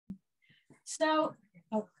So,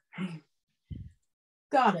 oh,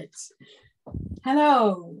 got it.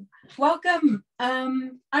 Hello, welcome.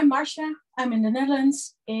 I'm Marcia. I'm in the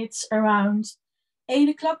Netherlands. It's around 8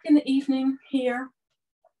 o'clock in the evening here.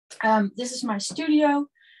 This is my studio.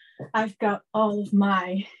 I've got all of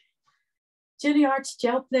my DeluXe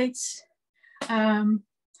gel plates in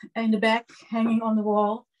the back hanging on the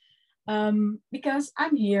wall because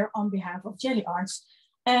I'm here on behalf of DeluXe.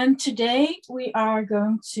 And today we are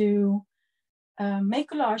going to make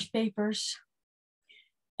collage papers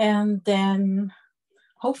and then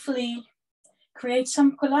hopefully create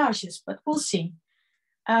some collages, but we'll see.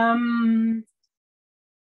 Debbie,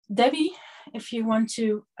 if you want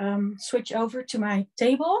to switch over to my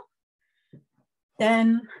table,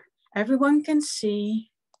 then everyone can see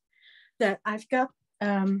that I've got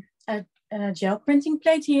a gel printing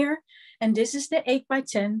plate here, and this is the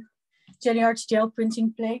 8x10 DeluXe gel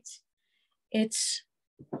printing plate. It's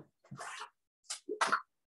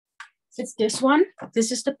this one.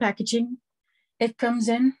 This is the packaging it comes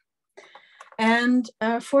in. And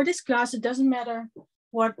for this class, it doesn't matter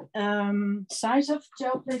what size of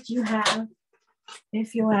gel plate you have.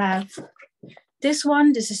 If you have this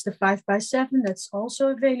one, this is the 5x7, that's also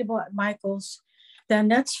available at Michael's, then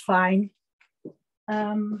that's fine.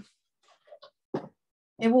 It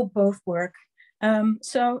will both work.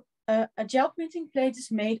 So a gel printing plate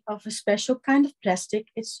is made of a special kind of plastic.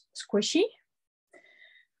 It's squishy.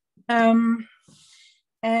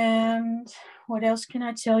 And what else can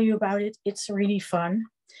I tell you about it? It's really fun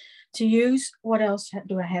to use. What else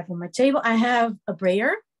do I have on my table? I have a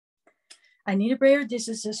brayer. I need a brayer. This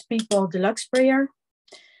is a Speedball Deluxe brayer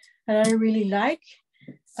that I really like.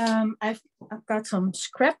 I've got some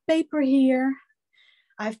scrap paper here.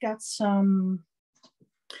 I've got some,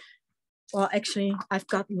 well, actually, I've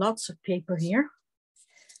got lots of paper here.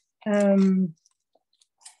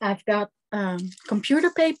 I've got computer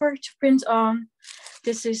paper to print on.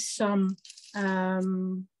 This is some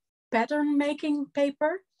pattern making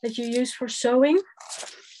paper that you use for sewing.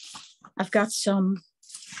 I've got some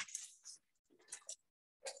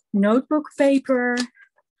notebook paper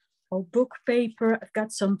or book paper. I've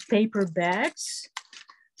got some paper bags,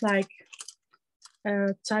 like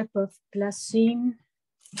a type of glassine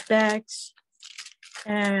bags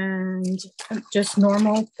and just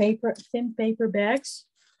normal paper, thin paper bags.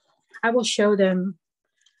 I will show them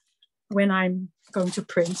when I'm going to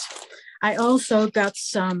print. I also got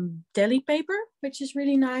some deli paper, which is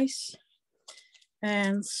really nice,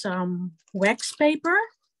 and some wax paper,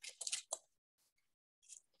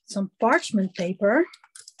 some parchment paper.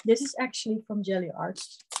 This is actually from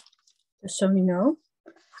DeluXe, just so you know.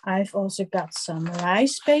 I've also got some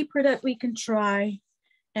rice paper that we can try.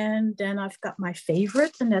 And then I've got my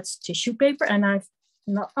favorite, and that's tissue paper. And I've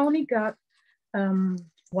not only got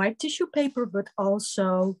white tissue paper, but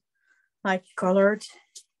also like colored,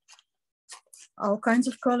 all kinds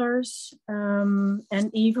of colors,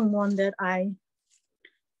 and even one that I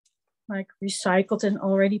like recycled and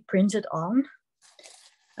already printed on.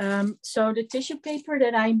 So the tissue paper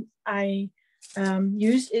that I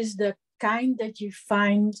use is the kind that you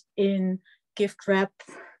find in gift wrap,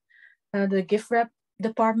 the gift wrap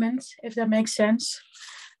department, if that makes sense.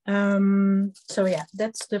 So yeah,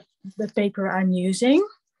 that's the paper I'm using.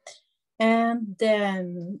 And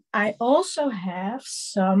then I also have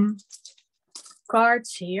some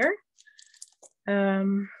cards here.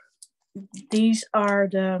 These are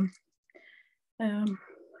the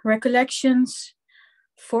Recollections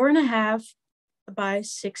 4.5 by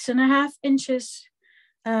 6.5 inches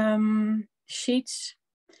sheets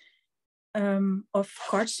of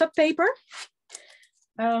cardstock paper.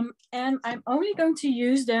 And I'm only going to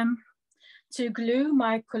use them to glue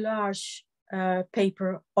my collage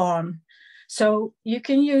paper on. So you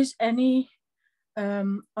can use any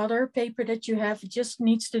other paper that you have. It just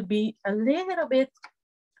needs to be a little bit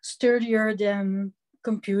sturdier than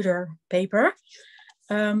computer paper.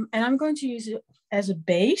 And I'm going to use it as a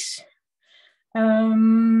base.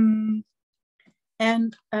 And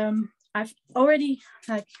I've already,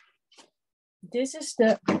 like, this is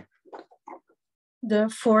the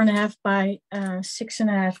 4.5 by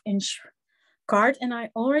 6.5 inch card, and I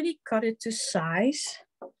already cut it to size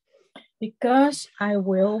because I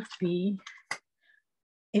will be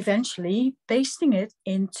eventually pasting it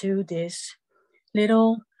into this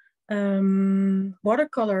little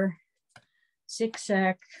watercolor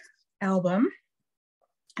Zigzag album.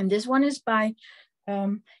 And this one is by,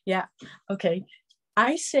 yeah, okay,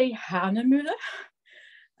 I say Hahnemühle,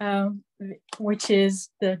 which is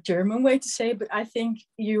the German way to say it, but I think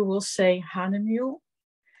you will say Hahnemühle,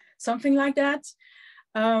 something like that.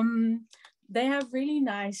 they have really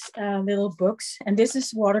nice little books, and this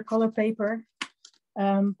is watercolor paper,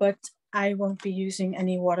 but I won't be using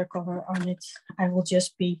any watercolor on it. I will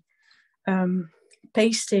just be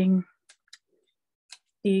pasting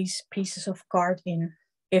these pieces of card in,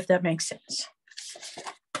 if that makes sense.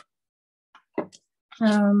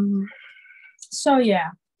 So yeah,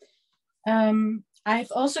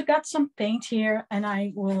 I've also got some paint here, and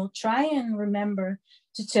I will try and remember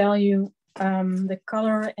to tell you the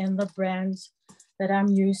color and the brands that I'm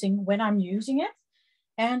using when I'm using it.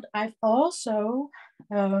 And I've also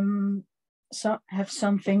have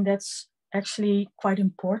something that's actually quite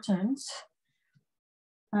important.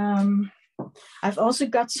 I've also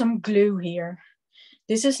got some glue here.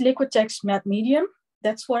 This is Liquitex matte medium.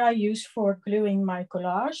 That's what I use for gluing my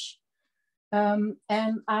collage.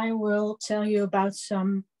 And I will tell you about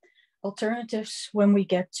some alternatives when we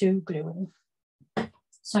get to gluing.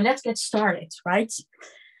 So let's get started, right?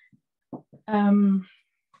 I'll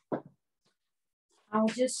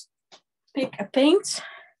just pick a paint,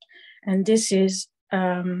 and this is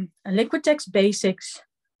a Liquitex Basics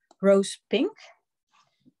Rose Pink.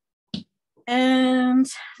 And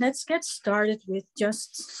let's get started with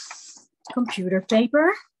just computer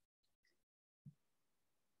paper.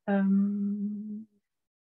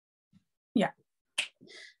 Yeah.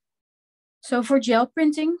 So for gel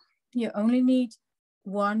printing, you only need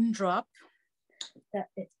one drop.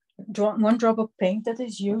 One drop of paint, that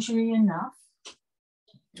is usually enough.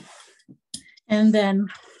 And then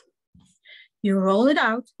you roll it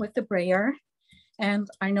out with the brayer. And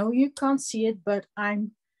I know you can't see it, but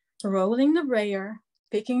I'm rolling the brayer,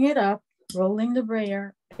 picking it up, rolling the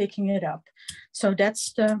brayer, picking it up. So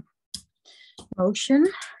that's the motion.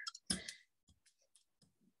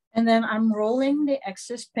 And then I'm rolling the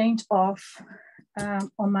excess paint off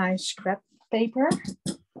on my scrap paper.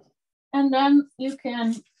 And then you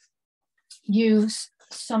can use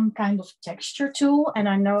some kind of texture tool. And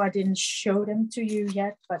I know I didn't show them to you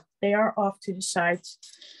yet, but they are off to the side.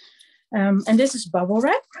 And this is bubble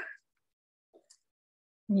wrap.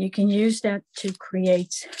 You can use that to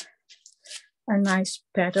create a nice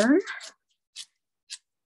pattern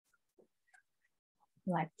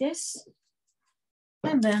like this.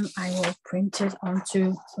 And then I will print it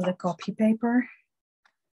onto the copy paper.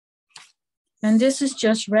 And this is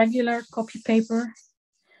just regular copy paper,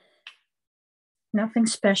 nothing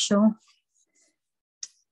special.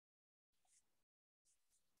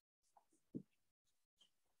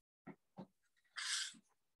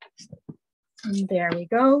 And there we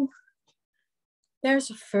go.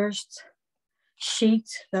 There's a first sheet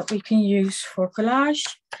that we can use for collage.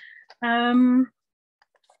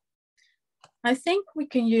 I think we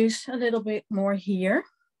can use a little bit more here.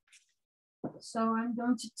 So I'm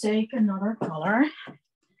going to take another color.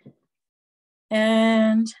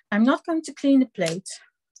 And I'm not going to clean the plate.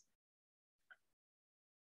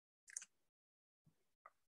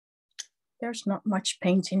 There's not much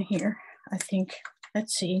paint in here, I think.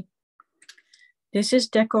 Let's see. This is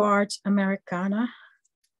DecoArt Americana.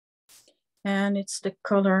 And it's the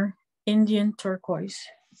color Indian Turquoise.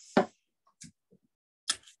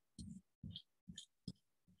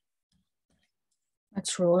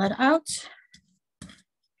 Let's roll that out.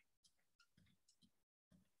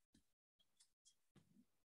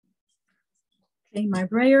 Clean my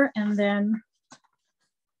brayer, and then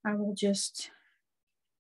I will just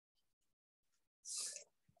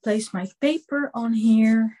place my paper on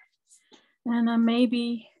here. And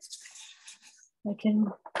maybe I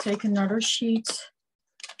can take another sheet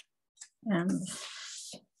and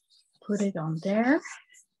put it on there.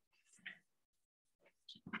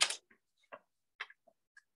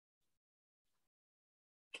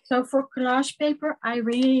 So for collage paper, I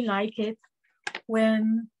really like it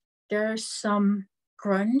when there's some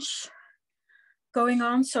crunch going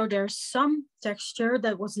on. So there's some texture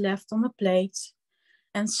that was left on the plate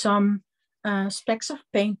and some specks of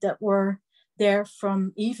paint that were there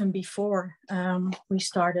from even before we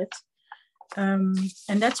started. And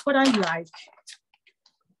that's what I like.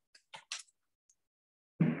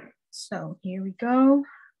 So here we go.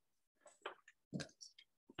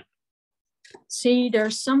 See,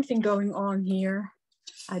 there's something going on here.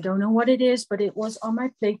 I don't know what it is, but it was on my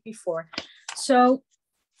plate before. So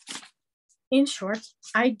in short,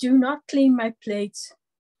 I do not clean my plates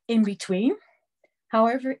in between.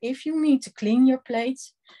 However, if you need to clean your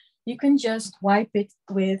plates, you can just wipe it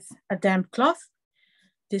with a damp cloth.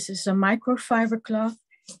 This is a microfiber cloth.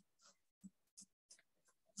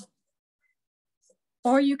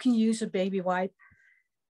 Or you can use a baby wipe.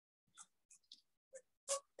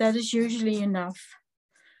 That is usually enough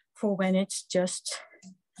for when it's just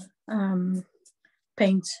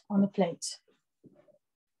paint on the plate.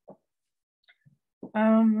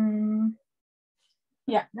 Yeah,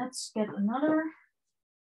 let's get another.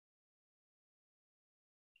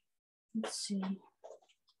 Let's see.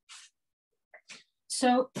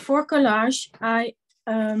 So for collage, I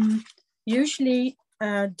usually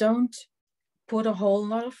don't put a whole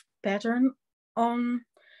lot of pattern on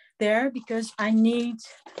there because I need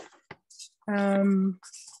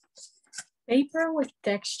paper with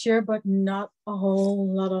texture, but not a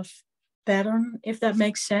whole lot of pattern, if that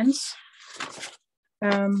makes sense.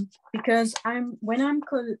 Because when I'm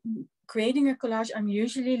creating a collage, I'm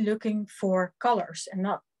usually looking for colors and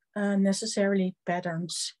not necessarily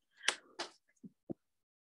patterns.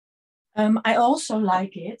 I also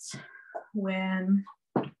like it when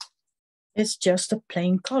it's just a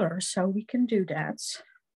plain color, so we can do that.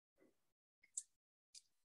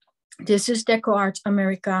 This is DecoArt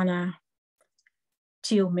Americana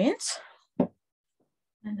Teal Mint.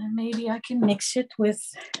 And then maybe I can mix it with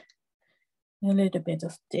a little bit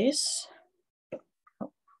of this.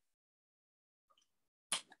 Oh.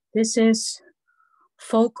 This is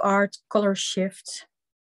FolkArt Color Shift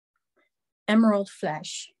Emerald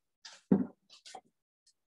Flash.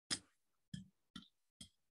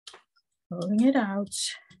 Rolling it out.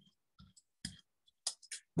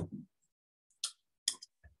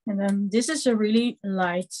 And then this is a really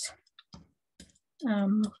light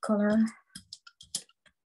color,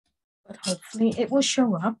 but hopefully it will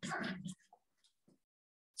show up.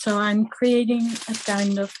 So I'm creating a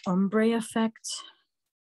kind of ombre effect.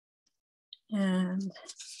 And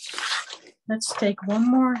let's take one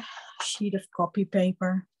more sheet of copy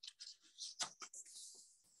paper.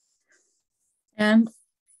 And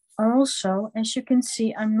also, as you can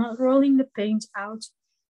see, I'm not rolling the paint out.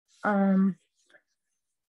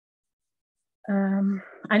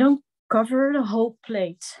 I don't cover the whole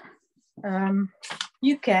plate.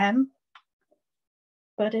 You can,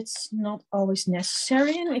 but it's not always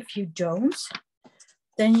necessary. And if you don't,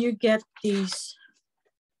 then you get these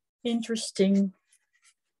interesting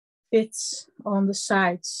bits on the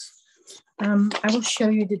sides. I will show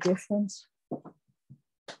you the difference.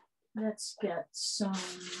 Let's get some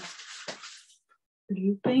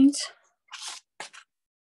blue paint.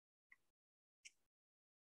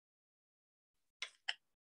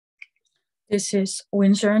 This is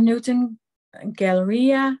Winsor & Newton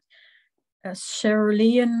Galeria, a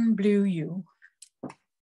cerulean blue hue.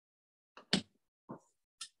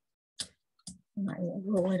 And I will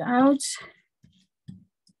roll it out.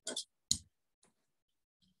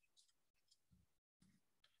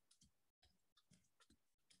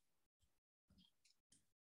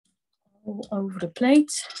 All over the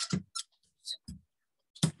plate.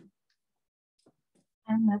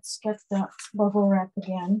 And let's get the bubble wrap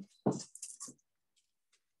again.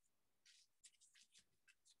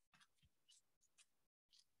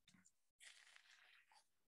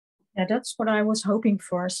 Yeah, that's what I was hoping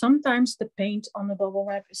for. Sometimes the paint on the bubble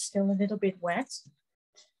wrap is still a little bit wet,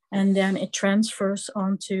 and then it transfers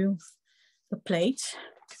onto the plate.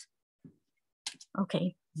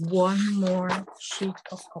 Okay, one more sheet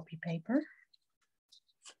of copy paper.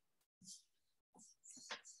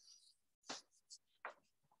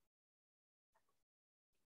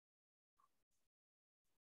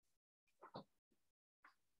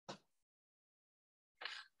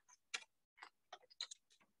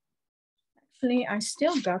 Actually, I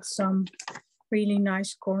still got some really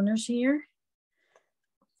nice corners here.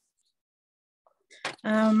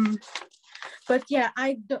 But yeah,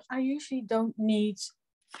 I usually don't need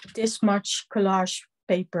this much collage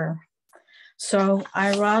paper. So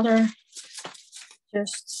I rather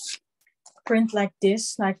just print like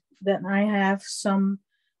this, like that I have some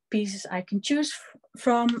pieces I can choose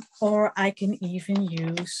from, or I can even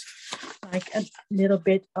use like a little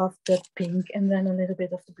bit of the pink and then a little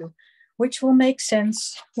bit of the blue, which will make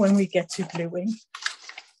sense when we get to gluing.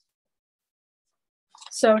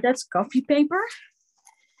 So that's copy paper.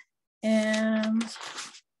 And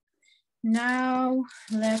now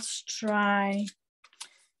let's try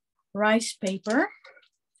rice paper,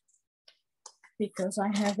 because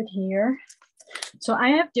I have it here. So I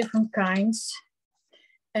have different kinds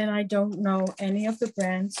and I don't know any of the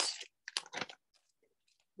brands.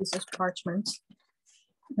 This is parchment.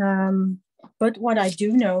 But what I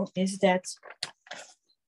do know is that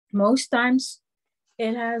most times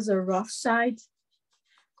it has a rough side,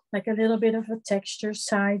 like a little bit of a texture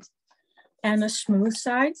side, and a smooth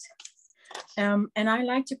side. And I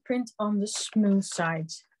like to print on the smooth side.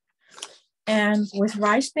 And with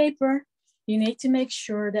rice paper, you need to make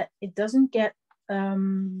sure that it doesn't get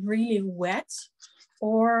really wet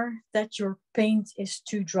or that your paint is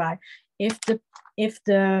too dry. If the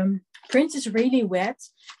print is really wet,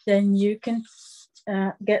 then you can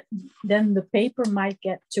then the paper might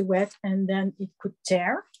get too wet and then it could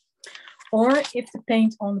tear. Or if the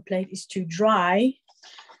paint on the plate is too dry,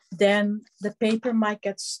 then the paper might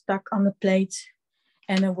get stuck on the plate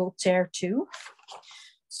and it will tear too.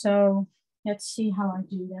 So let's see how I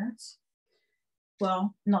do that.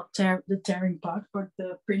 Well, not the tearing part, but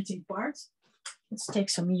the printing part. Let's take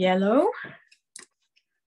some yellow.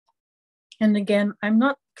 And again, I'm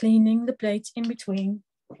not cleaning the plates in between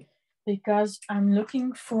because I'm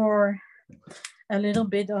looking for a little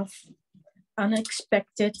bit of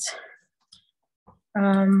unexpected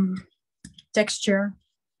texture.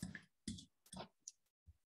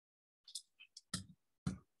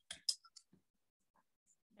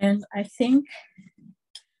 And I think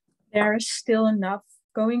there is still enough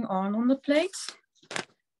going on the plate.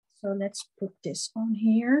 So let's put this on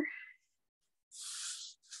here.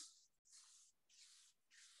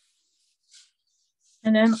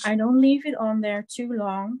 And then I don't leave it on there too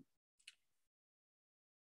long.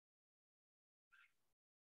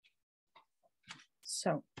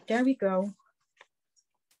 So there we go.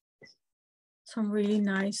 Some really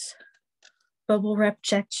nice bubble wrap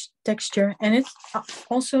texture. And it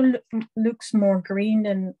also looks more green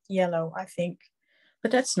than yellow, I think.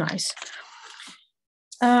 But that's nice.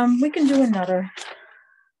 We can do another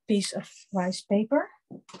piece of rice paper.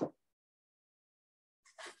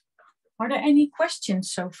 Are there any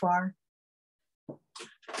questions so far?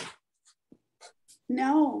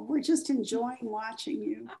 No, we're just enjoying watching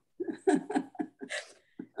you.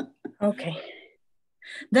 Okay.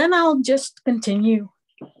 Then I'll just continue.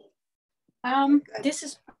 This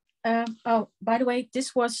is, oh, by the way,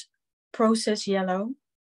 this was Process Yellow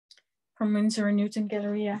from Winsor & Newton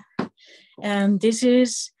Galeria. And this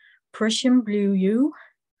is Prussian Blue Hue,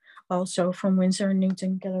 also from Winsor &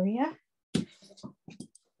 Newton Galeria.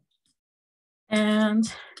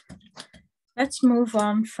 And let's move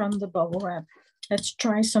on from the bubble wrap. Let's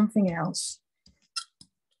try something else.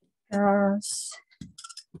 Because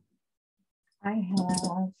I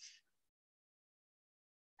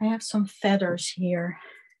have some feathers here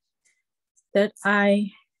that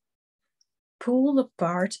I pulled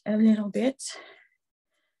apart a little bit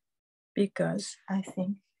because I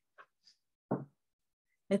think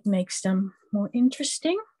it makes them more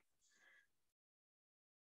interesting.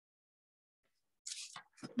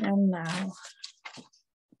 And now,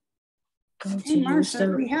 hey, Marcia,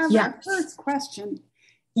 we have our first question.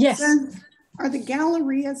 Yes. Says, are the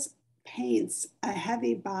Galeria's paints a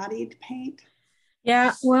heavy-bodied paint?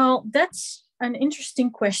 Yeah, well, that's an interesting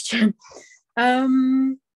question.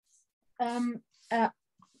 I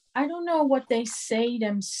don't know what they say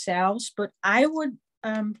themselves, but I would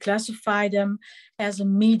classify them as a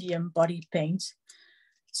medium body paint.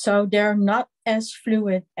 So they're not as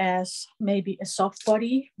fluid as maybe a soft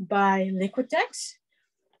body by Liquitex,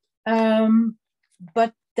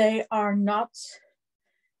 but they are not.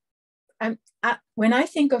 When I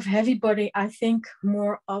think of heavy body, I think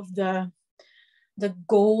more of the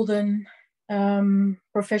golden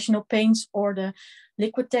professional paints or the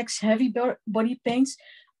Liquitex heavy body paints.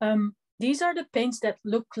 These are the paints that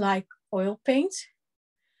look like oil paint.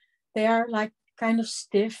 They are like kind of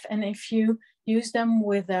stiff, and if you use them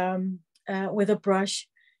with a brush,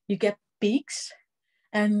 you get peaks.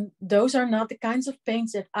 And those are not the kinds of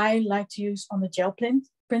paints that I like to use on the gel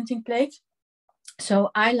printing plate.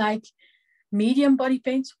 So I like medium body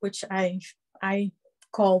paints, which I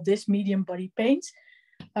call this medium body paint,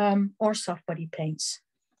 or soft body paints.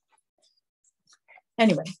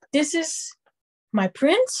 Anyway, this is my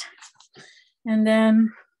print. And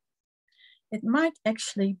then it might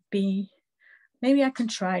actually be, maybe I can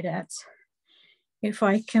try that. If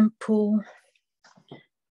I can pull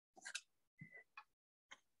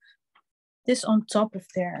this on top of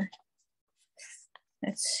there.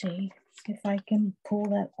 Let's see if I can pull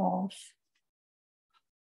that off.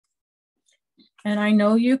 And I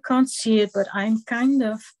know you can't see it, but I'm kind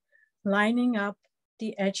of lining up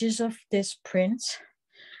the edges of this print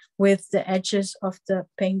with the edges of the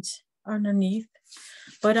paint underneath.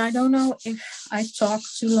 But I don't know if I talk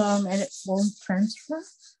too long and it won't transfer,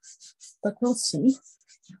 but we'll see.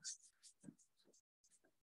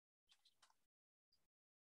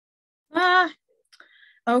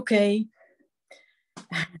 Okay.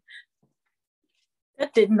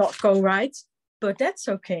 That did not go right, but that's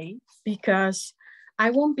okay because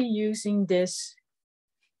I won't be using this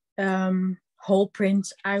whole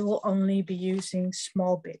print. I will only be using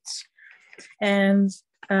small bits. And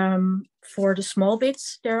for the small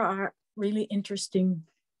bits, there are really interesting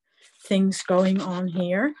things going on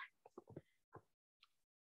here.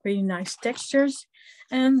 Really nice textures.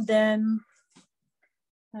 And then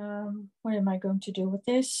What am I going to do with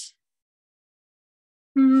this?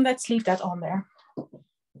 Let's leave that on there.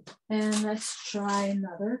 And let's try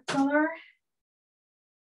another color.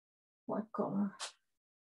 What color?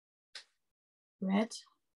 Red?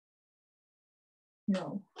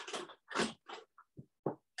 No.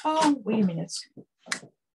 Oh, wait a minute.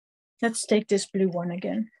 Let's take this blue one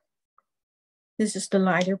again. This is the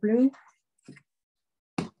lighter blue.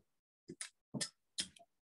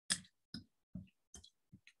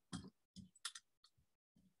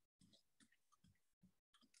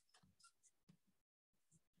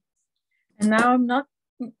 And now I'm not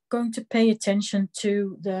going to pay attention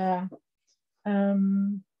to the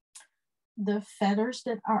feathers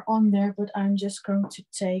that are on there, but I'm just going to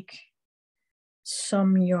take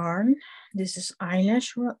some yarn. This is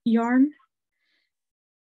eyelash yarn.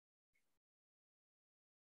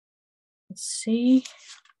 Let's see.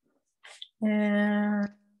 And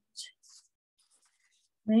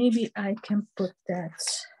maybe I can put that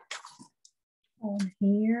on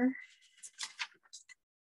here.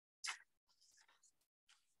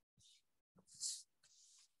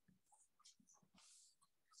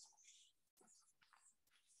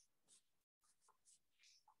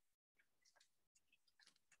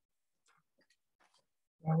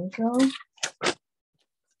 There we go.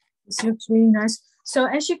 This looks really nice. So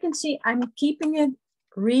as you can see, I'm keeping it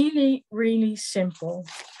really, really simple.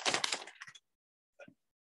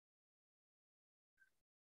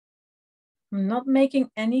 I'm not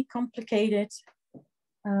making any complicated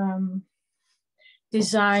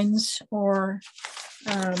designs or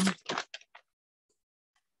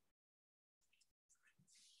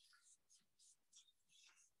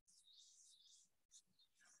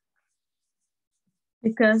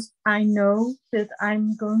because I know that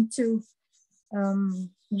I'm going to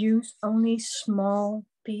use only small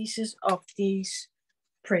pieces of these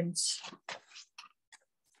prints.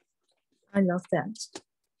 I love that.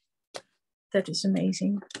 That is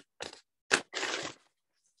amazing.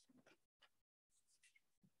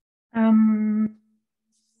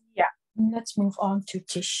 Yeah, let's move on to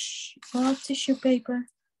tissue paper.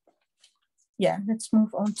 Yeah, let's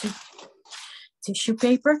move on to tissue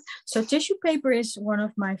paper. So tissue paper is one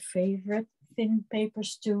of my favorite thin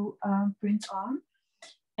papers to print on.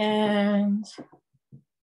 And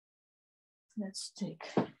let's take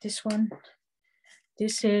this one.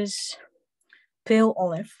 This is pale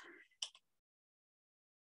olive.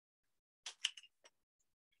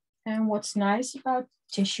 And what's nice about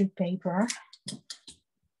tissue paper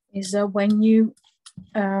is that when you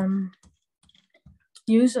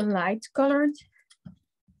use a light colored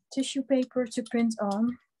tissue paper to print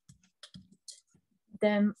on,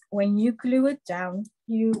 then when you glue it down,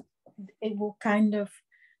 it will kind of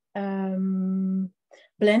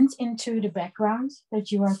blend into the background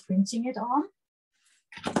that you are printing it on.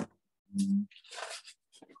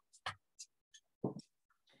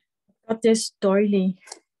 I've got this doily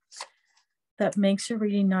that makes a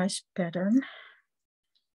really nice pattern.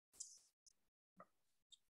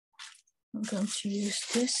 I'm going to use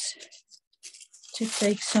this to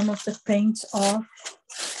take some of the paint off.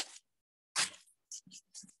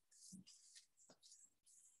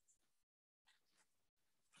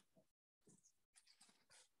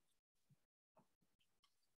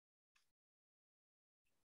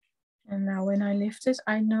 And now when I lift it,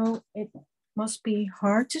 I know it must be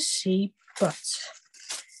hard to see, but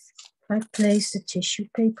if I place the tissue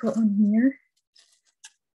paper on here,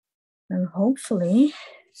 and hopefully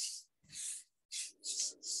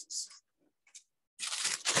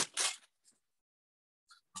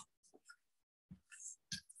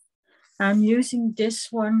I'm using this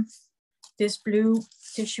one, this blue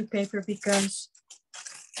tissue paper, because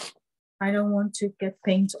I don't want to get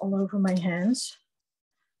paint all over my hands.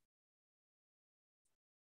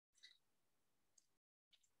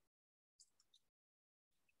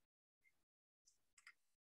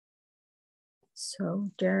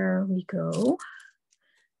 So there we go.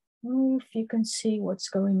 Oh, if you can see what's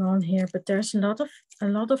going on here, but there's a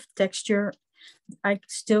lot of texture. I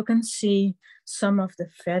still can see some of the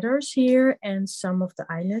feathers here and some of the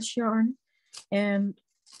eyelash yarn. And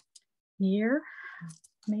here,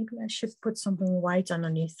 maybe I should put something white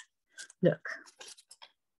underneath. Look,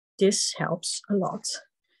 this helps a lot.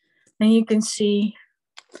 And you can see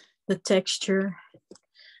the texture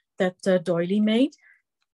that the doily made.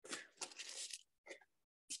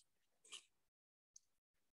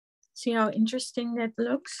 See how interesting that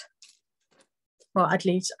looks? Well, at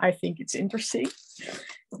least I think it's interesting.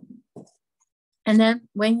 And then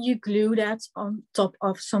when you glue that on top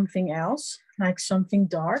of something else, like something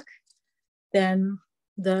dark, then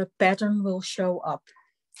the pattern will show up,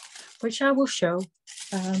 which I will show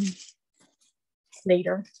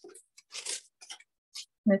later.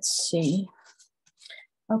 Let's see.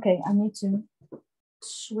 Okay, I need to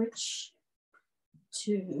switch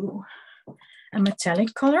to a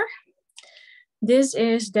metallic color. This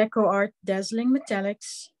is DecoArt Dazzling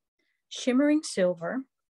Metallics Shimmering Silver,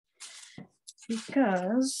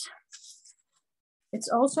 because it's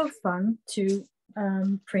also fun to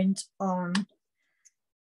print on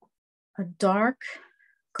a dark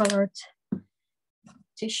colored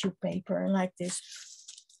tissue paper like this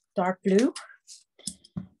dark blue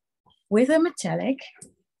with a metallic.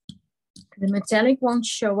 The metallic won't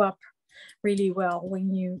show up really well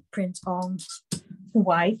when you print on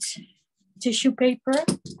white tissue paper,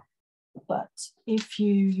 but if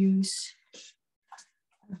you use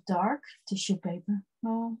a dark tissue paper,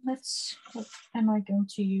 well, what am I going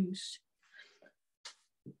to use?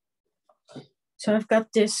 So I've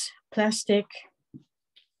got this plastic,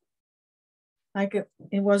 like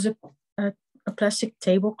it was a plastic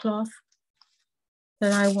tablecloth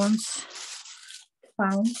that I once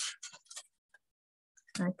found.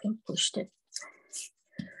 I can push it.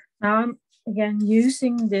 Now I'm again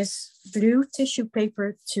using this blue tissue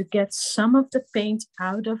paper to get some of the paint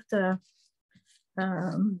out of the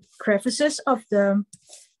crevices of the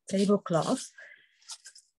tablecloth,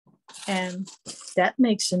 and that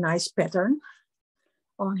makes a nice pattern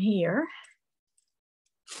on here.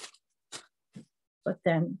 But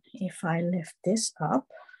then if I lift this up,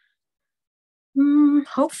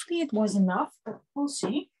 hopefully it was enough, but we'll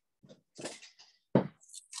see.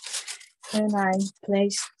 And I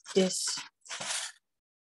place this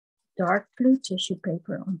dark blue tissue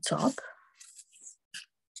paper on top.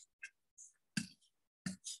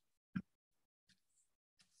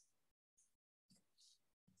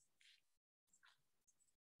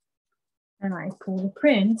 And I pull the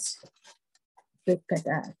print. Look at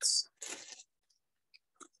that.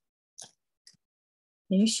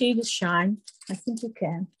 Can you see the shine? I think you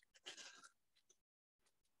can.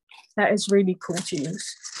 That is really cool to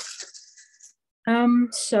use.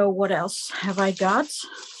 So what else have I got?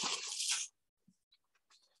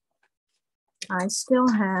 I still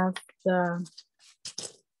have the,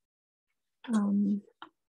 oh,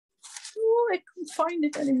 I can't find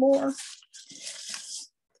it anymore.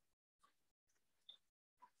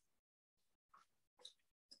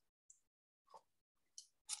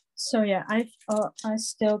 So yeah, I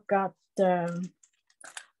still got the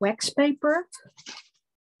wax paper,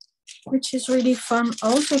 which is really fun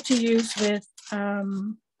also to use with,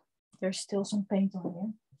 there's still some paint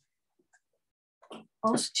on here.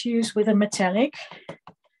 Also to use with a metallic.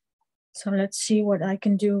 So let's see what I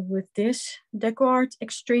can do with this. DecoArt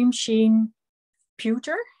Extreme Sheen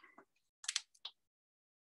Pewter.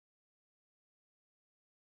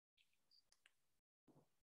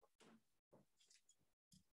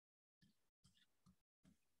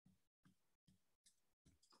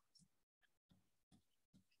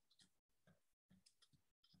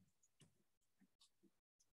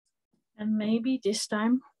 And maybe this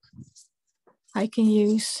time I can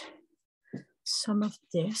use some of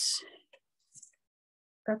this.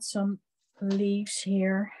 Got some leaves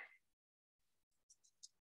here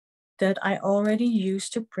that I already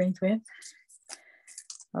used to print with.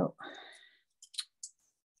 Oh.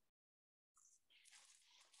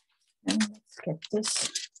 And let's get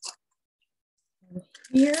this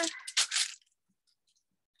here.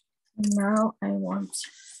 And now I want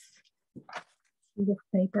a sheet of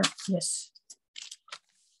paper. Yes.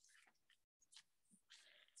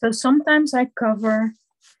 So sometimes I cover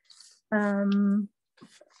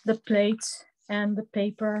the plate and the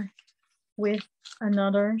paper with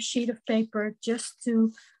another sheet of paper just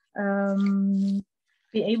to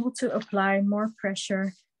be able to apply more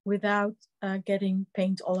pressure without getting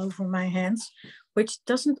paint all over my hands, which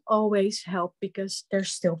doesn't always help because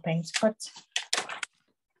there's still paint, but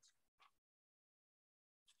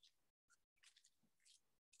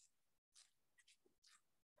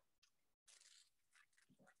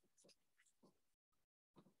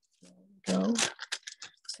there we go.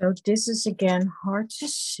 So this is again hard to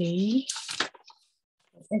see.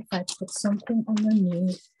 If I put something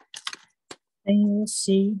underneath, then you will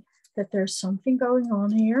see that there's something going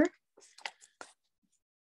on here.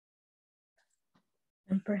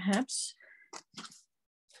 And perhaps it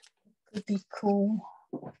could be cool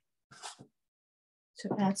to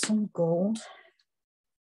add some gold.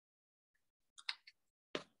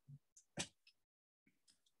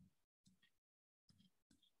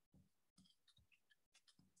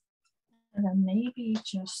 And then maybe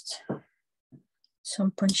just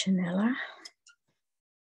some punchinel-la.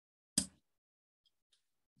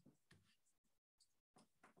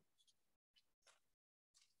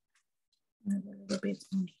 A little bit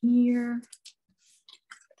in here.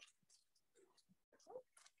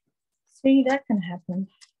 See, that can happen.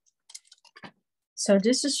 So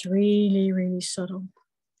this is really, really subtle.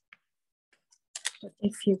 But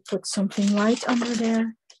if you put something light under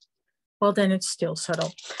there, well, then it's still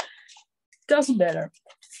subtle. Doesn't matter.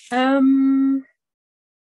 Yeah,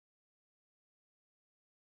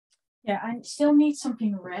 I still need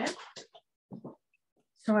something red.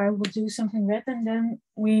 So I will do something red and then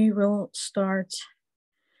we will start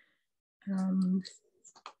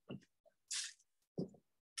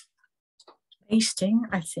pasting,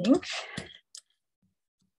 I think.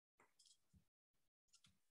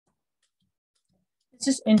 This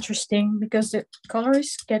is interesting because the color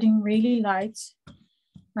is getting really light.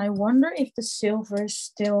 I wonder if the silver is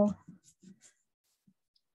still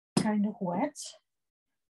kind of wet.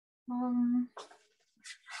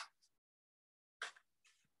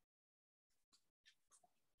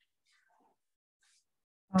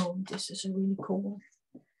 Oh, this is really cool.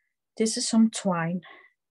 This is some twine.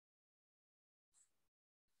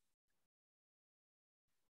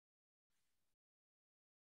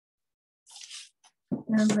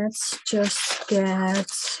 And let's just get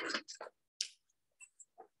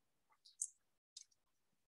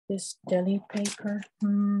this deli paper.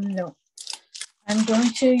 No, I'm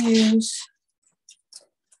going to use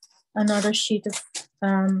another sheet of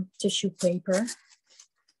tissue paper.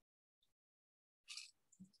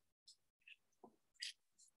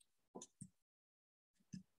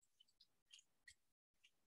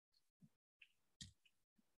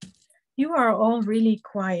 You are all really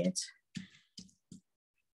quiet.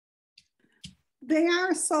 They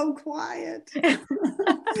are so quiet.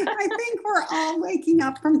 I think we're all waking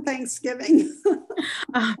up from Thanksgiving.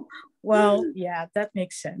 Well, yeah, that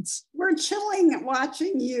makes sense. We're chilling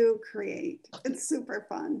watching you create. It's super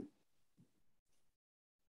fun.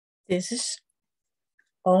 This is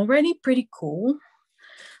already pretty cool.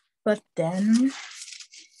 But then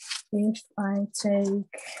if I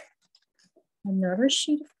take another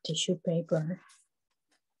sheet of tissue paper,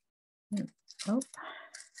 oh,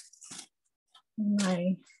 and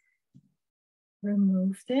I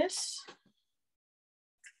remove this.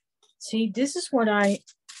 See, this is what I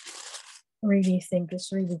really think is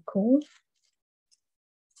really cool.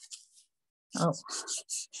 Oh,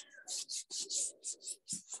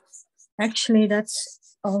 actually,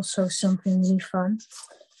 that's also something really fun.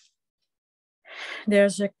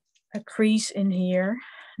 There's a crease in here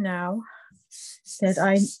now that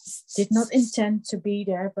I did not intend to be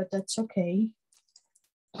there, but that's okay.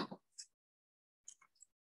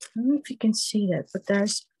 I don't know if you can see that, but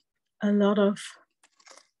there's a lot of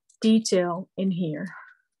detail in here.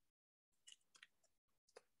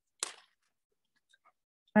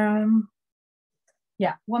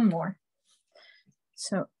 Yeah, one more.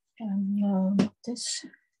 So not this,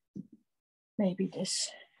 maybe this.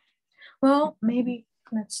 Well, maybe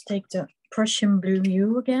let's take the Prussian blue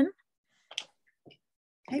hue again.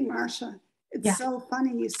 Hey, Marcia, it's so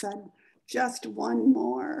funny you said just one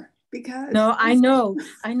more because. No, I know,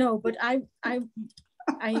 but I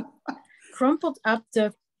crumpled up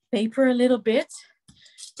the paper a little bit,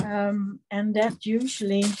 and that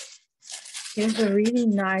usually gives a really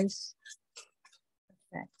nice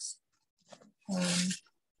effect.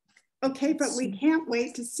 Okay, but we can't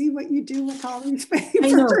wait to see what you do with all these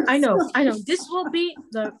papers. I know. This will be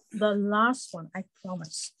the last one, I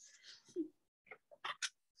promise.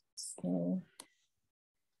 So,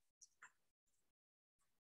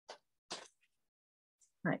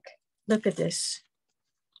 like, look at this.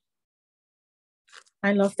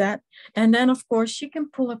 I love that. And then, of course, you can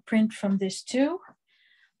pull a print from this too,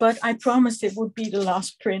 but I promised it would be the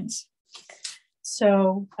last print.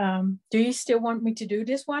 So do you still want me to do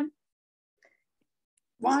this one?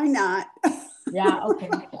 Why not? Yeah, okay.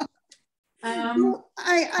 Well,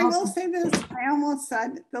 I will say this. I almost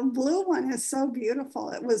said the blue one is so beautiful.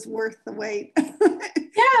 It was worth the wait.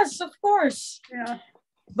 Yes, of course. Yeah.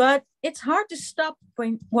 But it's hard to stop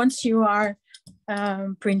once you are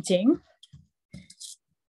printing.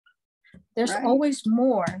 There's always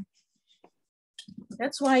more.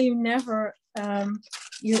 That's why you never,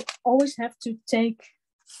 you always have to take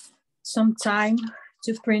some time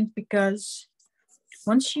to print, because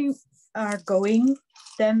once you are going,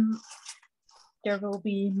 then there will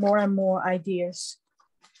be more and more ideas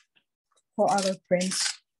for other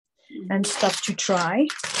prints and stuff to try.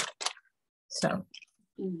 So.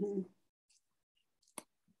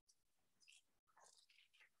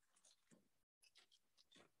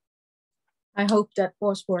 I hope that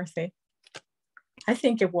was worth it. I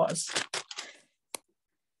think it was.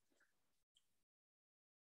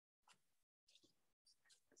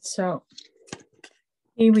 So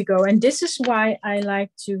Here we go. And this is why I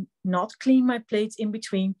like to not clean my plates in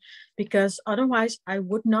between, because otherwise I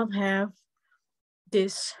would not have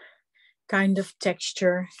this kind of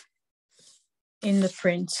texture in the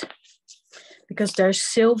print. Because there's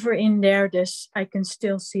silver in there. I can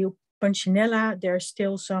still see punchinel-la. There's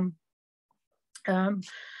still some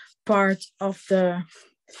part of the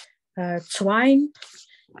twine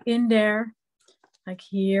in there. Like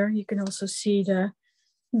here, you can also see the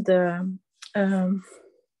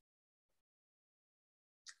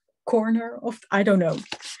corner of, I don't know.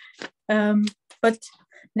 But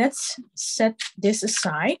let's set this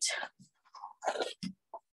aside.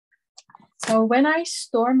 So when I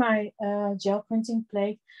store my gel printing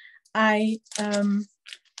plate, I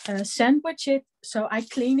sandwich it. So I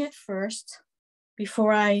clean it first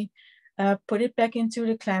before I put it back into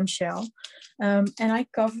the clamshell. And I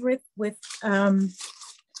cover it with a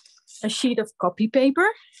sheet of copy paper.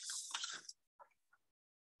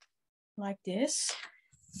 Like this.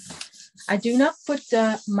 I do not put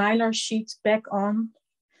the mylar sheets back on.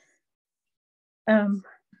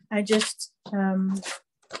 I just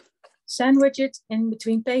sandwich it in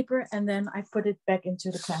between paper and then I put it back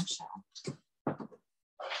into the clamshell.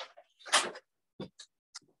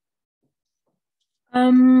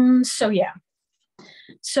 So yeah.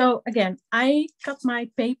 So again, I cut my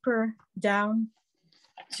paper down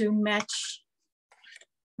to match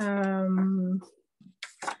my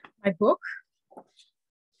book.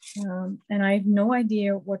 And I have no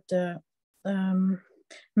idea what the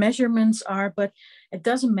measurements are, but it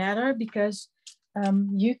doesn't matter because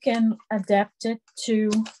you can adapt it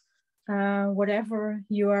to whatever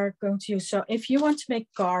you are going to use. So if you want to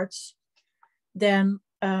make cards, then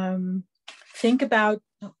think about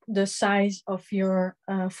the size of your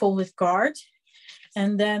folded card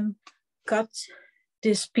and then cut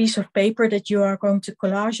this piece of paper that you are going to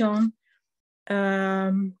collage on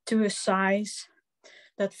to a size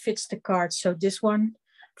that fits the card. So this one,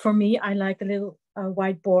 for me, I like a little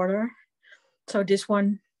white border. So this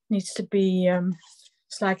one needs to be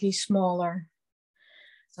slightly smaller.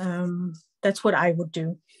 That's what I would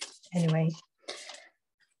do anyway.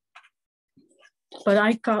 But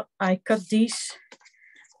I cut these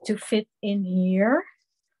to fit in here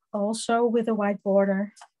also with a white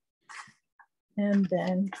border. And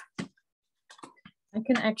then I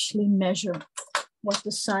can actually measure what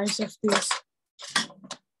the size of these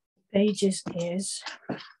pages is.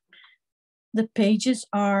 The pages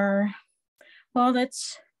are, well,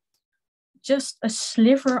 that's just a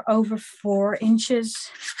sliver over 4 inches.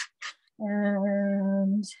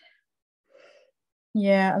 And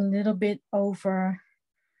yeah, a little bit over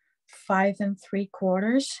 5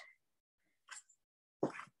 3/4.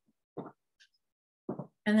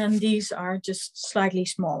 And then these are just slightly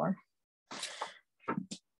smaller.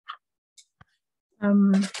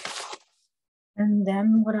 And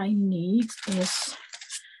then what I need is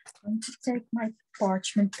I'm going to take my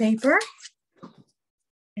parchment paper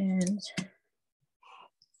and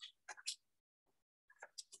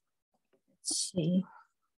let's see.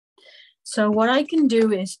 So what I can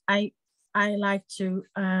do is I like to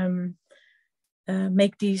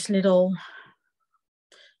make these little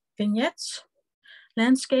vignettes,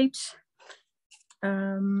 landscapes,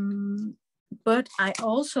 but I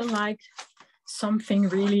also like something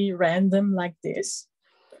really random like this,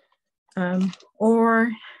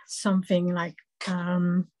 or something like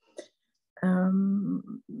a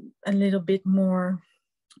little bit more,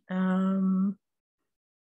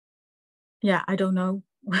 yeah, I don't know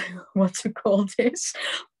what to call this,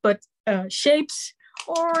 but shapes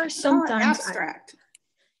or sometimes abstract.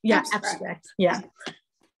 Yeah, abstract. Yeah.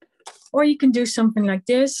 Or you can do something like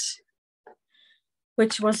this,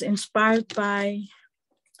 which was inspired by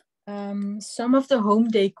some of the home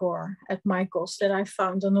decor at Michael's that I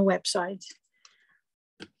found on the website.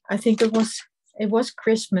 I think it was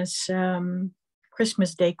Christmas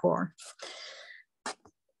Christmas decor.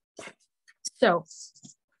 So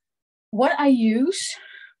what I use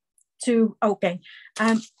to, okay,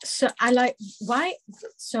 so I like why,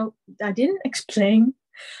 so I didn't explain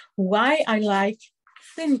why I like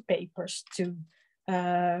thin papers to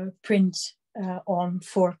print on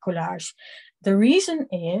for collage. The reason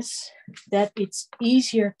is that it's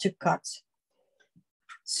easier to cut.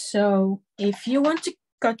 So if you want to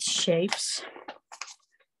cut shapes,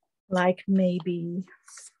 like maybe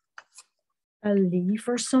a leaf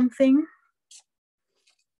or something,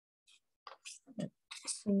 let's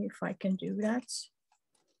see if I can do that.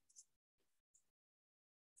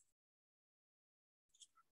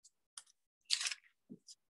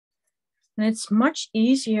 And it's much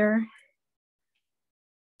easier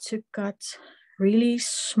to cut really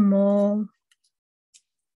small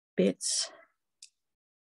bits.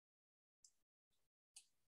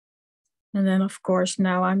 And then of course,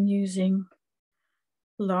 now I'm using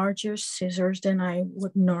larger scissors than I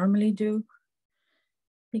would normally do,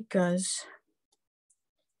 because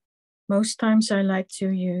most times I like to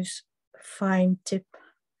use fine tip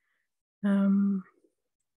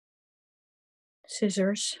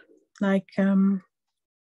scissors, like, I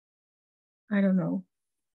don't know.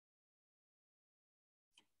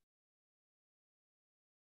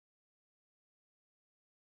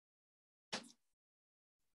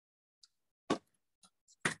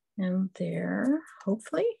 And there,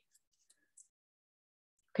 hopefully.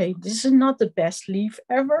 Okay, this is not the best leaf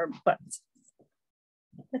ever, but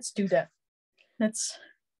let's do that. Let's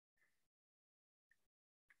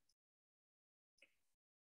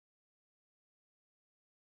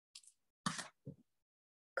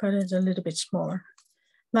cut it a little bit smaller,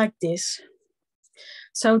 like this.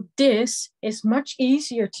 So this is much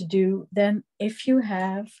easier to do than if you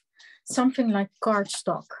have something like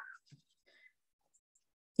cardstock.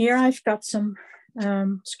 Here I've got some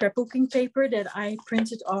scrapbooking paper that I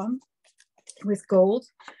printed on with gold,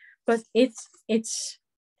 but it's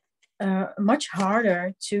much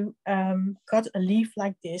harder to cut a leaf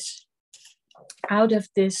like this out of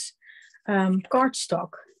this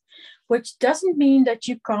cardstock, which doesn't mean that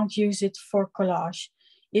you can't use it for collage.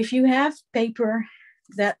 If you have paper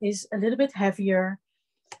that is a little bit heavier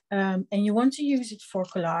and you want to use it for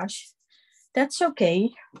collage, that's okay.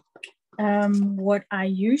 What I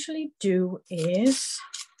usually do is,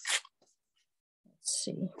 let's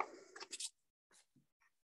see,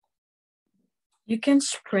 you can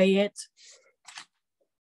spray it.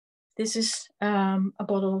 This is a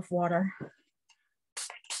bottle of water.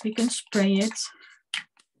 You can spray it,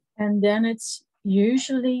 and then it's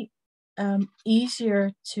usually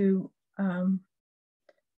easier to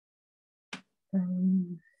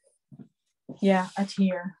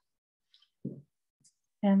adhere.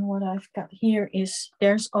 And what I've got here is,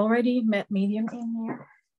 there's already matte medium in here,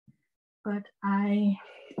 but I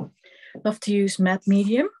love to use matte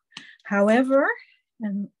medium. However,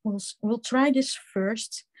 and we'll try this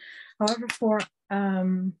first. However, for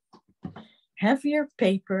heavier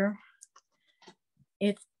paper,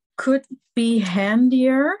 it could be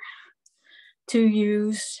handier to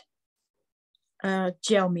use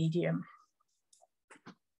gel medium.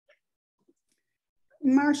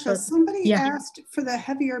 Marsha, somebody asked for the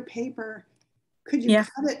heavier paper, could you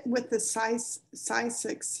cut it with the size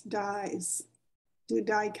 6 dies? Do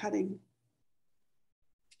die cutting?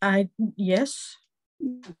 Yes.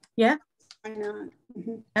 Yeah. Why not?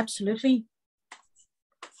 Mm-hmm. Absolutely.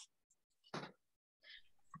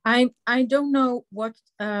 I don't know what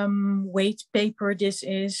weight paper this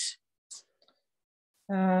is,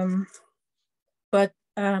 but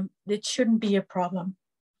it shouldn't be a problem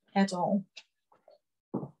at all.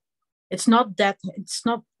 It's not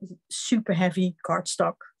super heavy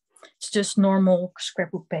cardstock. It's just normal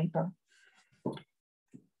scrapbook paper.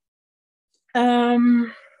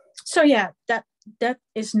 So yeah, that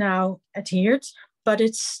is now adhered, but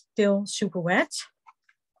it's still super wet.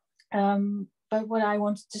 But what I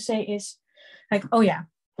wanted to say is, like, oh yeah,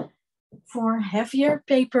 for heavier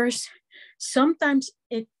papers, sometimes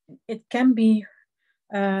it can be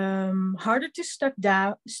harder to stick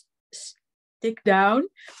down.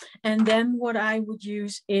 And then what I would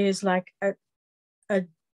use is like a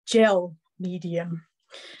gel medium.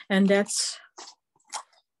 And that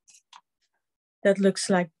looks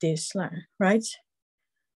like this, right?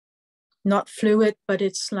 Not fluid, but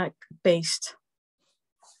it's like paste.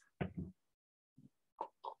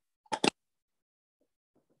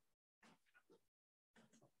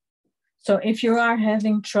 So if you are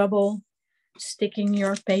having trouble sticking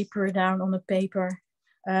your paper down on the paper,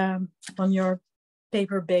 on your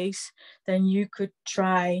paper base, then you could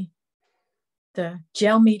try the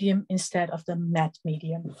gel medium instead of the matte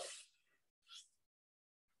medium.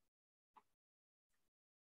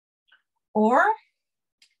 Or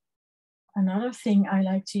another thing I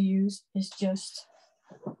like to use is just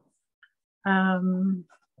a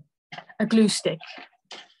glue stick.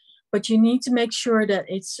 But you need to make sure that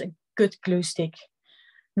it's a good glue stick,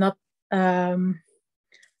 not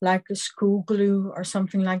like a school glue or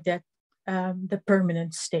something like that, the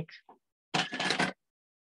permanent stick.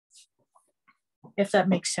 If that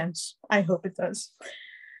makes sense. I hope it does.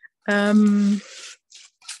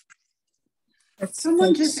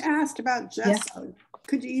 Someone just asked about gesso. Yeah.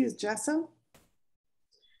 Could you use gesso?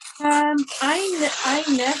 I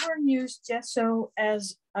never use gesso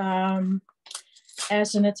as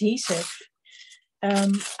an adhesive.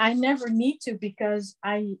 I never need to, because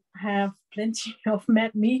I have plenty of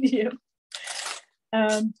matte medium.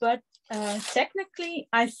 but technically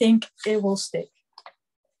I think it will stick.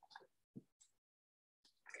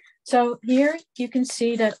 So here you can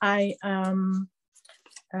see that I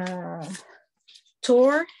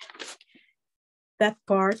tore that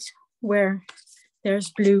part where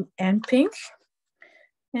there's blue and pink.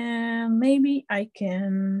 And maybe I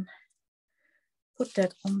can put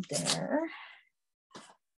that on there.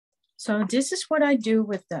 So this is what I do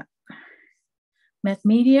with the matte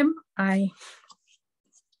medium. I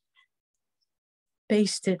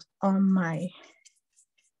paste it on my,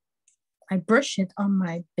 I brush it on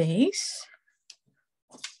my base.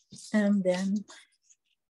 And then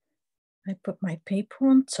I put my paper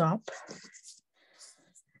on top.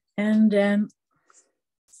 And then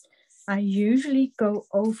I usually go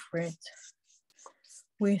over it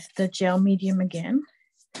with the gel medium again.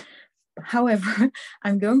 However,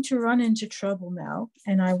 I'm going to run into trouble now,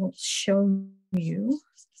 and I will show you,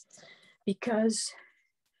 because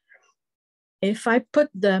if I put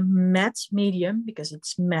the matte medium, because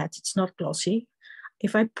it's matte, it's not glossy,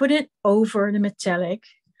 if I put it over the metallic,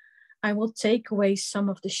 I will take away some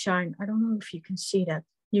of the shine. I don't know if you can see that.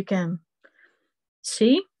 You can.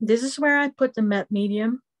 See, this is where I put the matte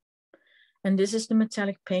medium, and this is the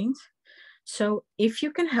metallic paint. So if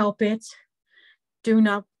you can help it, do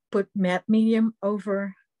not put matte medium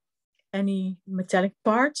over any metallic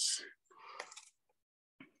parts.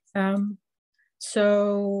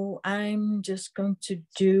 So I'm just going to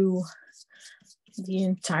do the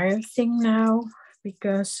entire thing now,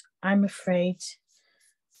 because I'm afraid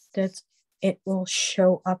that it will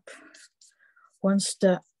show up once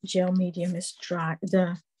the gel medium is dry,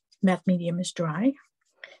 the matte medium is dry.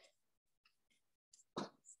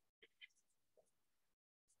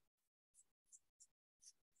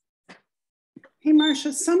 Hey,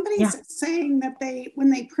 Marcia, somebody's saying that when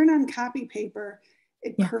they print on copy paper,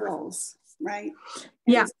 it curls, right?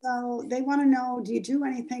 And so they want to know, do you do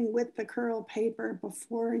anything with the curl paper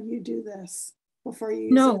before you do this? Before you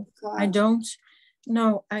use No, I don't.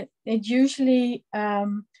 No, it usually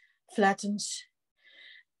flattens.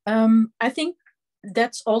 I think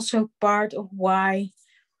that's also part of why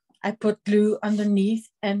I put glue underneath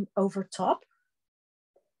and over top,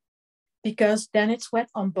 because then it's wet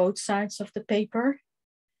on both sides of the paper,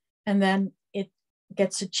 and then it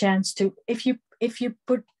gets a chance to, if you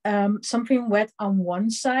put something wet on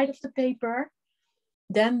one side of the paper,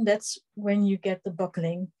 then that's when you get the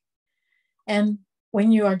buckling. And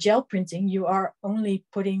when you are gel printing, you are only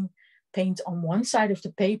putting paint on one side of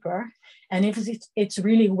the paper. And if it's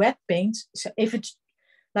really wet paint, so if it's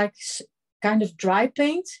like kind of dry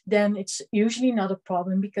paint, then it's usually not a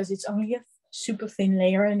problem, because it's only a super thin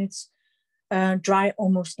layer and it's dry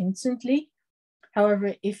almost instantly.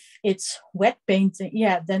 However, if it's wet paint,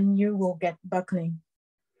 then you will get buckling.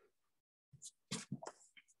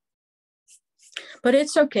 But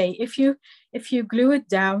it's okay. If you glue it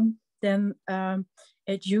down, then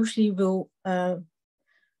it usually will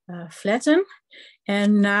flatten.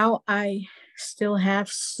 And now I still have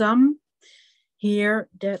some here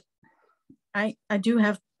that I do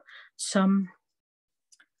have some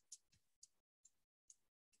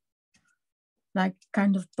like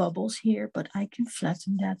kind of bubbles here, but I can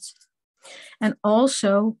flatten that. And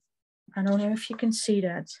also, I don't know if you can see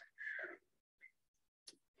that.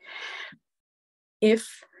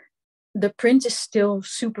 If the print is still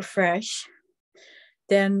super fresh,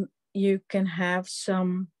 then you can have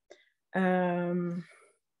some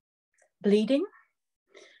bleeding,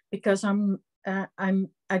 because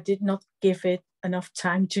I did not give it enough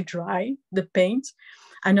time to dry the paint.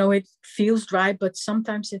 I know it feels dry, but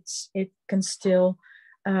sometimes it can still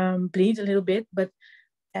bleed a little bit. But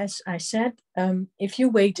as I said, if you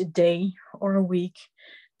wait a day or a week,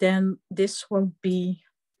 then this won't be,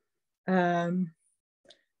 then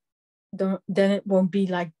it won't be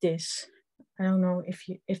like this. I don't know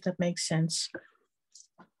if that makes sense.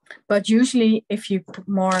 But usually if you put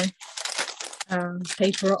more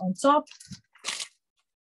paper on top,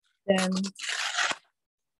 then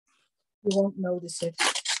you won't notice it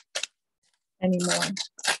anymore.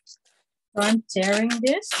 So I'm tearing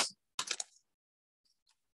this.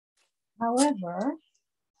 However,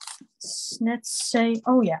 let's say,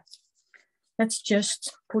 oh yeah, let's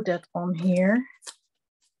just put that on here.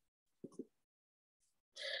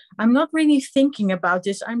 I'm not really thinking about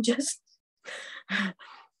this. I'm just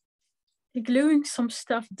gluing some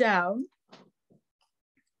stuff down.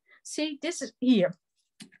 See, this is here.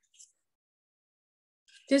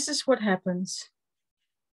 This is what happens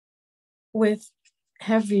with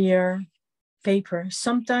heavier paper.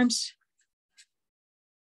 Sometimes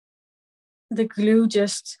the glue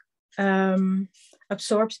just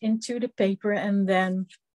absorbs into the paper, and then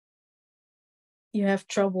you have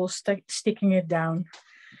trouble sticking it down.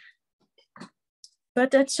 But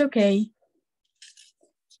that's okay.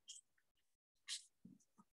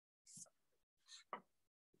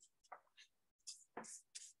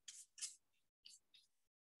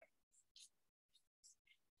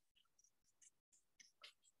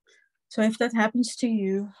 So if that happens to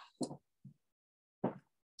you,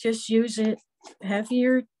 just use a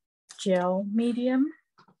heavier gel medium.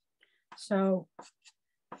 So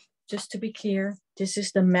just to be clear, this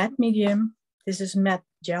is the matte medium. This is matte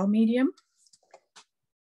gel medium.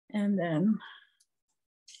 And then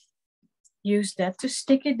use that to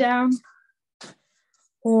stick it down,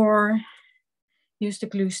 or use the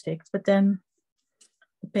glue stick, but then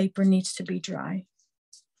the paper needs to be dry.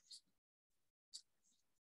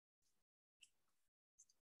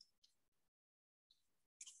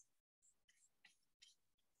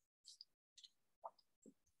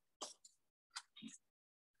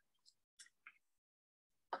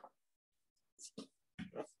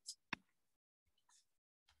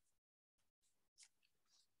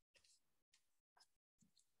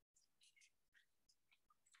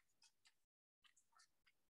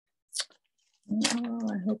 Oh,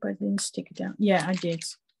 I hope I didn't stick it down. Yeah, I did.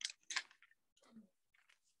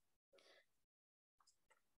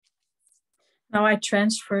 Now I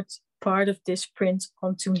transferred part of this print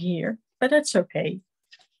onto here, but that's okay.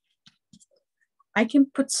 I can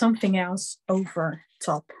put something else over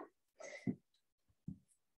top.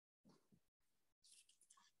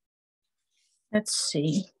 Let's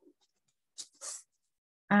see.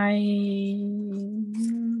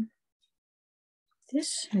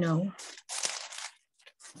 This, no.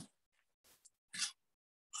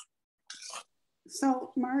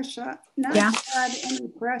 So Marcia, not to add any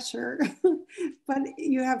pressure, but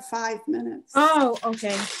you have 5 minutes. Oh,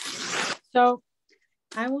 okay. So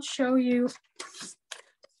I will show you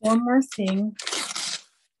one more thing,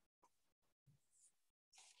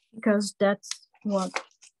 because that's what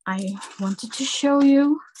I wanted to show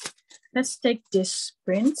you. Let's take this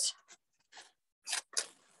print.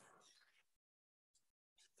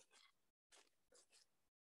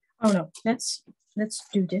 Oh no, let's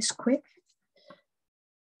do this quick.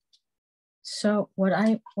 So what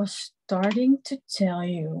I was starting to tell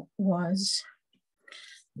you was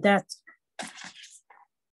that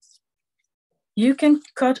you can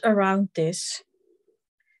cut around this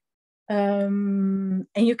and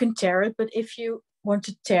you can tear it, but if you want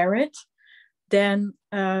to tear it, then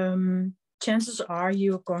chances are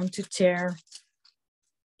you're going to tear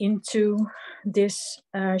into this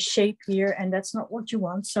shape here, and that's not what you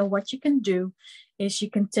want. So what you can do is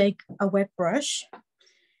you can take a wet brush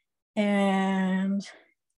and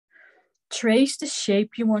trace the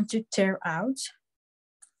shape you want to tear out.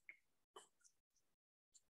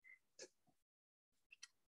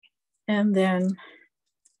 And then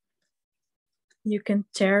you can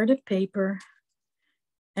tear the paper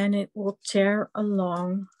and it will tear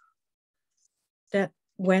along that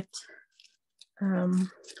wet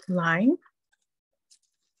line.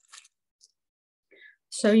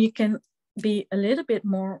 So you can be a little bit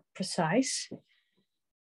more precise.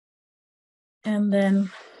 And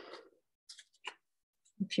then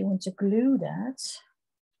if you want to glue that,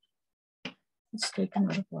 let's take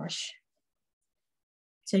another brush.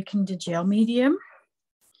 Taking the gel medium,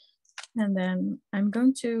 and then I'm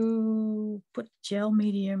going to put gel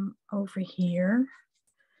medium over here.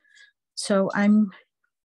 So I'm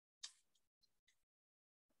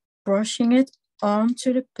brushing it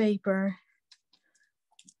onto the paper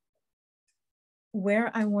where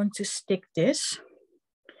I want to stick this.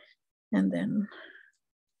 And then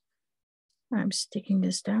I'm sticking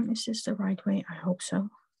this down. Is this the right way? I hope so.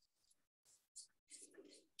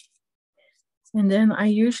 And then I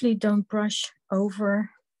usually don't brush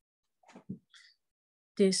over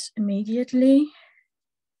this immediately.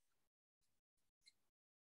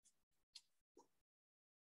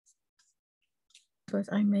 But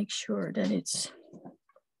I make sure that it's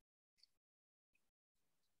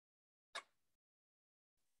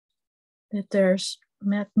that there's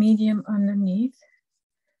matte medium underneath.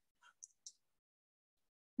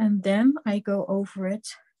 And then I go over it.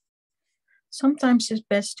 Sometimes it's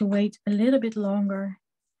best to wait a little bit longer,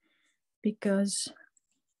 because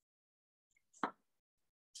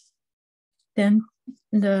then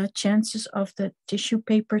the chances of the tissue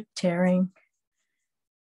paper tearing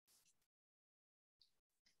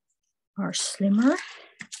are slimmer.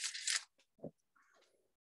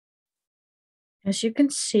 As you can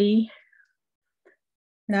see,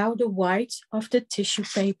 now the white of the tissue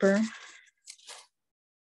paper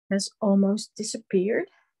has almost disappeared.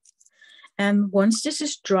 And once this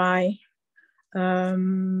is dry, I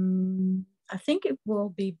think it will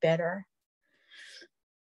be better,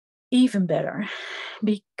 even better,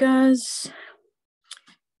 because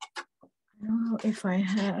I don't know if I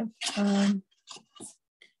have,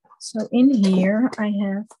 so in here I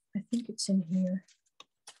have, I think it's in here.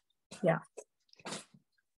 Yeah.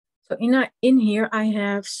 So in here I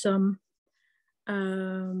have some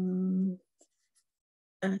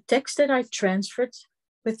text that I transferred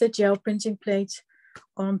with the gel printing plate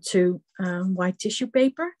onto white tissue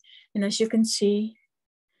paper. And as you can see,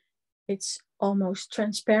 it's almost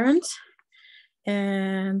transparent.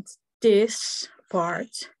 And this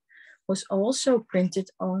part was also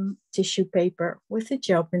printed on tissue paper with the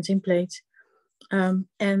gel printing plate. And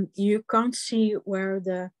you can't see where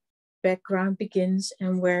the background begins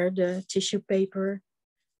and where the tissue paper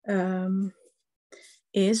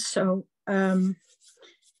is. So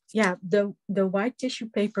yeah, the white tissue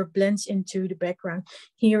paper blends into the background.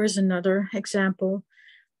 Here is another example.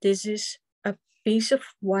 This is a piece of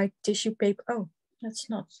white tissue paper. Oh, that's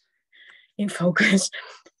not in focus.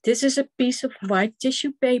 This is a piece of white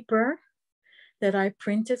tissue paper that I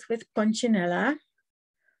printed with punchinel-la.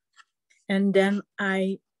 And then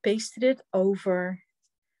I pasted it over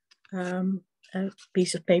a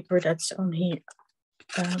piece of paper that's on here,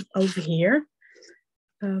 over here.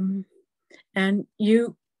 And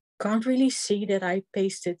you can't really see that I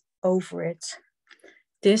pasted over it.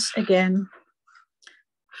 This again,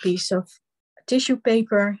 piece of tissue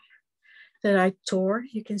paper that I tore.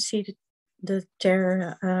 You can see the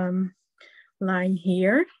tear line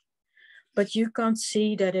here, but you can't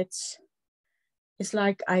see that it's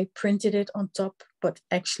like I printed it on top, but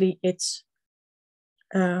actually it's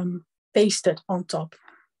pasted on top,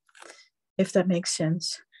 if that makes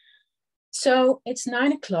sense. So it's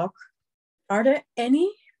 9 o'clock. Are there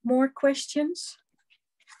any more questions?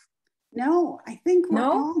 No, I think we're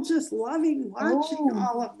all just loving watching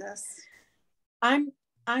all of this. I'm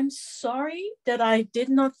sorry that I did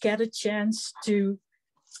not get a chance to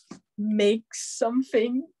make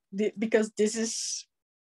something because this is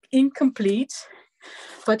incomplete.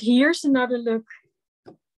 But here's another look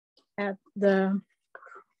at the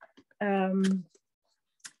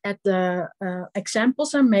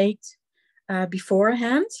examples I made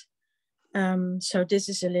beforehand. So this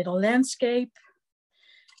is a little landscape,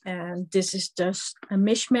 and this is just a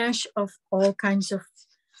mishmash of all kinds of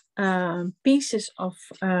pieces of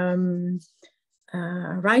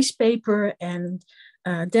rice paper and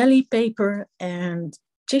deli paper and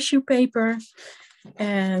tissue paper.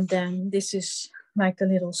 And then this is like a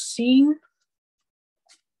little scene.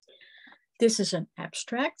 This is an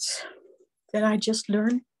abstract that I just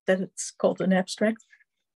learned that it's called an abstract.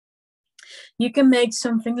 You can make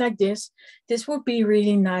something like this. This would be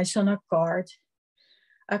really nice on a card,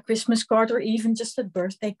 a Christmas card, or even just a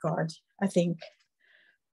birthday card, I think.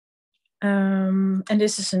 And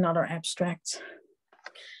this is another abstract.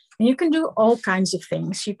 And you can do all kinds of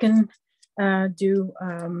things. You can do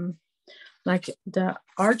like the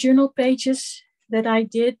art journal pages that I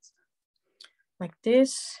did, like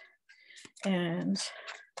this. And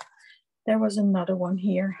there was another one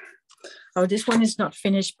here. Oh, this one is not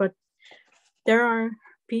finished, but there are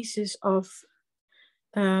pieces of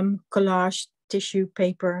collage tissue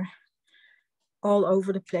paper all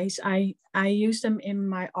over the place. I use them in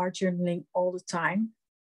my art journaling all the time.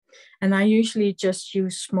 And I usually just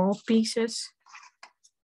use small pieces,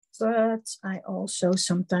 but I also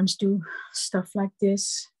sometimes do stuff like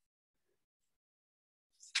this.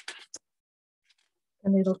 A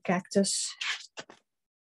little cactus.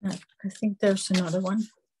 I think there's another one.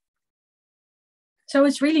 So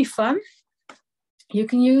it's really fun. You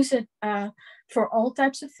can use it for all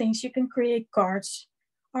types of things. You can create cards,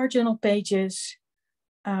 art journal pages,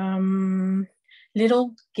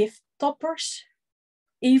 little gift toppers,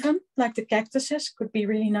 even like the cactuses could be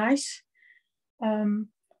really nice.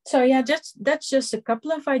 So yeah, that's just a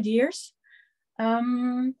couple of ideas.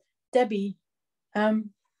 Debbie,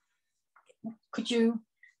 could you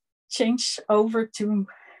change over to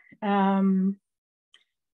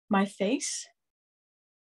my face?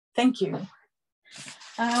 Thank you.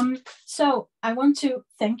 So I want to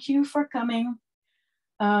thank you for coming.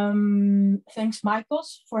 Thanks,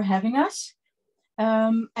 Michaels, for having us.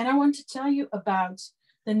 And I want to tell you about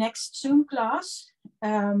the next Zoom class,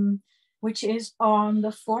 which is on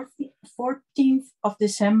the 14th of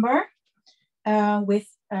December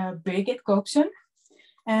with Birgit Koopsen.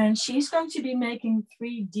 And she's going to be making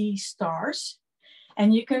 3D stars.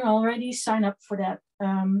 And you can already sign up for that.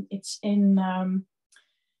 It's in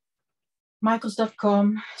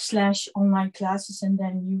michaels.com/online classes, and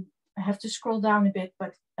then you I have to scroll down a bit,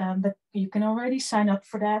 but you can already sign up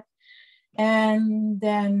for that. And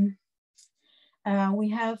then we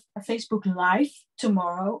have a Facebook Live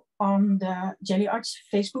tomorrow on the Gelli Arts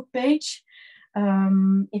Facebook page.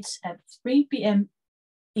 It's at 3 p.m.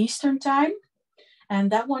 Eastern time. And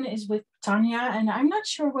that one is with Tanya. And I'm not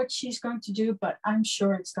sure what she's going to do, but I'm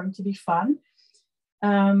sure it's going to be fun.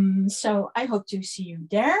 So I hope to see you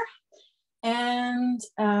there. And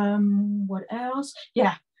what else?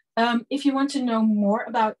 Yeah, if you want to know more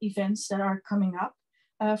about events that are coming up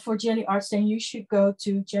for Gelli Arts, then you should go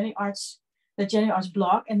to Gelli Arts, the Gelli Arts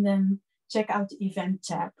blog, and then check out the event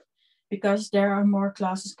tab, because there are more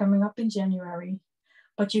classes coming up in January,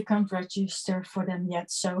 but you can't register for them yet.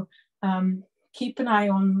 So keep an eye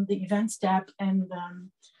on the events tab, and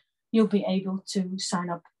you'll be able to sign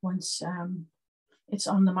up once it's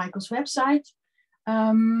on the Michael's website.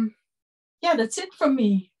 Yeah, that's it from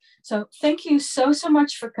me. So thank you so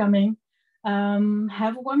much for coming.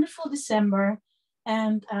 Have a wonderful December,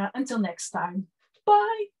 and until next time.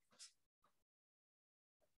 Bye.